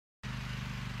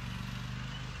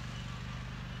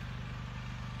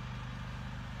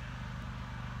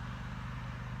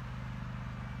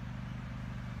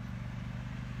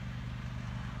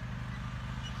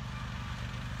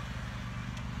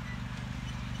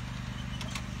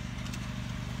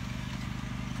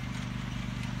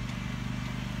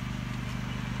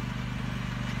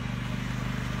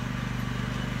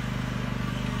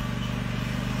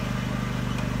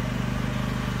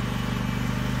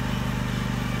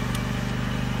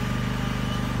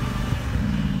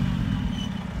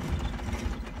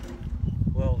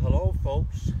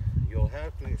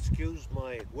excuse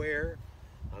my wear.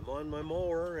 I'm on my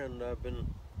mower and I've been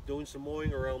doing some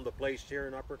mowing around the place here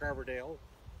in Upper Coverdale.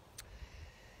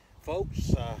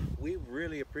 Folks, we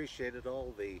really appreciated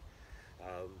all the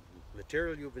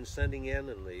material you've been sending in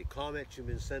and the comments you've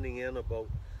been sending in about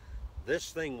this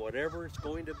thing, whatever it's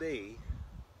going to be.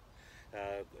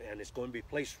 And it's going to be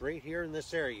placed right here in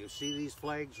this area. You see these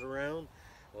flags around?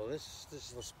 Well, this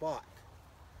is the spot.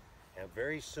 And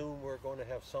very soon we're going to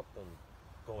have something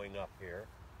going up here.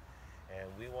 And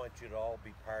we want you to all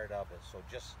be part of it. So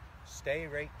just stay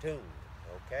right tuned,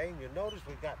 okay? And you notice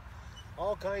we've got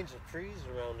all kinds of trees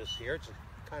around us here. It's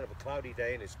kind of a cloudy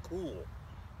day and it's cool.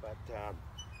 But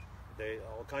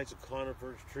all kinds of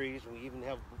conifer trees. We even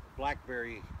have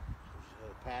blackberry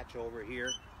patch over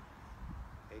here.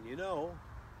 And you know,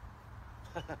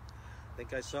 I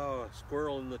think I saw a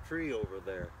squirrel in the tree over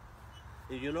there.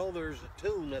 And you know there's a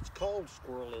tune that's called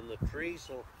Squirrel in the Tree,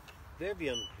 so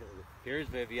Vivian, here's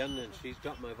Vivian, and she's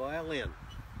got my violin.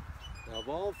 Now, of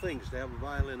all things, to have a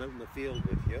violin out in the field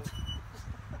with you.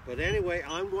 But anyway,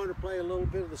 I'm going to play a little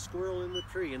bit of the Squirrel in the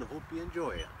Tree, and I hope you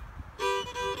enjoy it.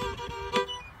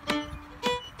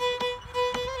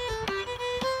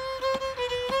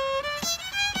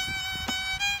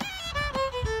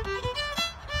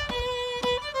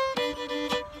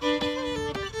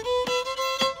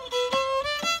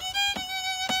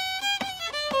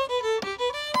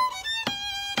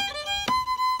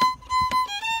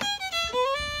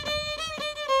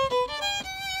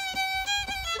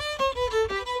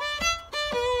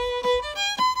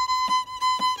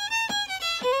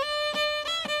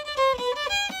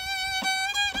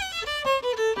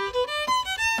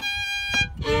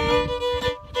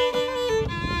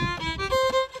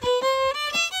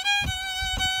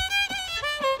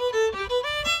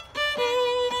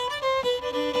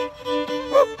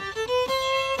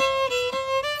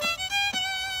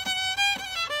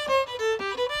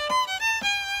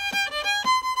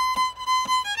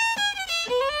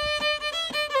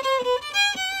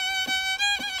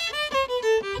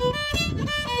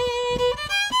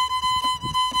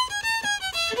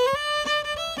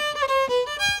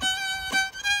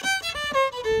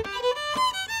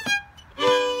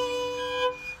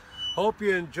 Hope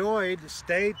you enjoyed.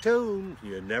 Stay tuned.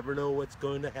 You never know what's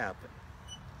going to happen.